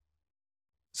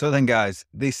So then, guys,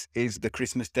 this is the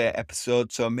Christmas Day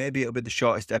episode. So maybe it'll be the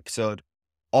shortest episode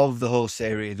of the whole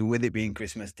series with it being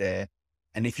Christmas Day.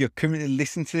 And if you're currently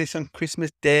listening to this on Christmas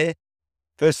Day,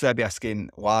 firstly, I'd be asking,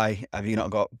 why have you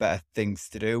not got better things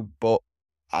to do? But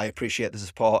I appreciate the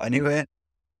support anyway.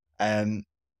 Um,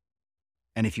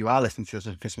 and if you are listening to us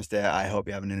on Christmas Day, I hope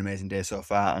you're having an amazing day so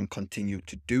far and continue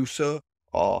to do so,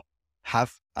 or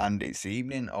have, and it's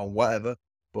evening or whatever.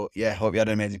 But yeah, hope you had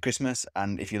an amazing Christmas.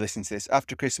 And if you listen to this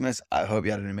after Christmas, I hope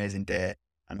you had an amazing day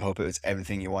and hope it was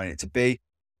everything you wanted it to be.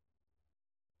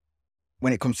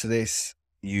 When it comes to this,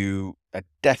 you are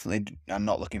definitely are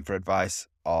not looking for advice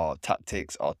or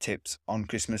tactics or tips on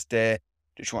Christmas Day.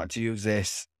 Just wanted to use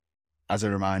this as a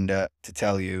reminder to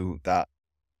tell you that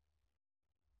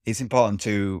it's important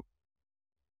to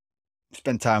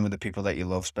spend time with the people that you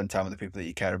love, spend time with the people that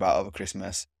you care about over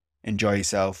Christmas. Enjoy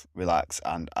yourself, relax,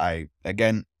 and I,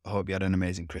 again, hope you had an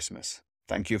amazing Christmas.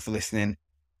 Thank you for listening,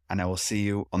 and I will see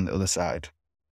you on the other side.